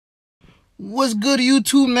What's good,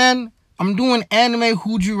 YouTube, man? I'm doing anime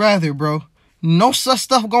Who'd You Rather, bro. No sus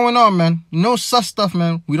stuff going on, man. No sus stuff,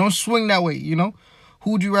 man. We don't swing that way, you know?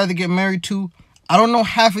 Who'd you rather get married to? I don't know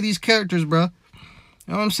half of these characters, bro. You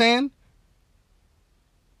know what I'm saying?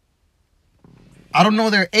 I don't know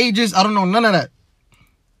their ages. I don't know none of that.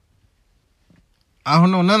 I don't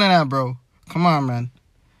know none of that, bro. Come on, man.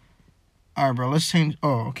 All right, bro. Let's change.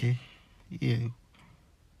 Oh, okay. Yeah.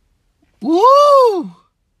 Woo!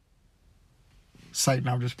 Sight,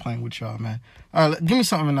 now I'm just playing with y'all, man. All right, give me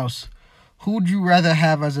something else. Who'd you rather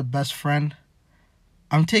have as a best friend?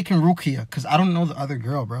 I'm taking Rukia, because I don't know the other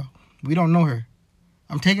girl, bro. We don't know her.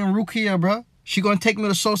 I'm taking Rukia, bro. She gonna take me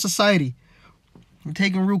to Soul Society. I'm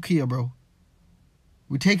taking Rukia, bro.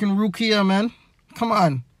 We taking Rukia, man. Come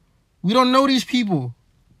on. We don't know these people.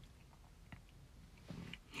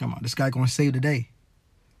 Come on, this guy gonna save the day.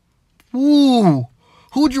 Ooh.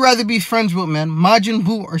 Who would you rather be friends with, man? Majin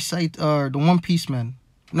Buu or the One Piece Man?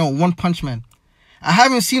 No, One Punch Man. I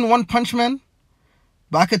haven't seen One Punch Man,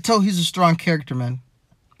 but I could tell he's a strong character, man.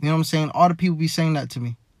 You know what I'm saying? All the people be saying that to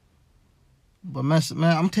me. But, man,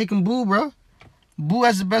 I'm taking Buu, bro. Buu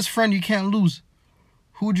as the best friend, you can't lose.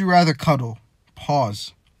 Who would you rather cuddle?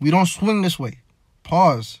 Pause. We don't swing this way.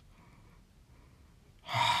 Pause.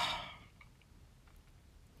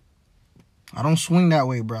 I don't swing that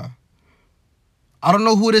way, bro. I don't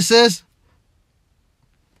know who this is.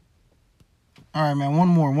 All right, man. One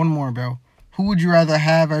more, bro. Who would you rather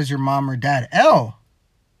have as your mom or dad? L.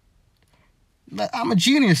 I'm a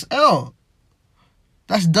genius. L.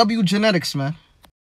 That's W genetics, man.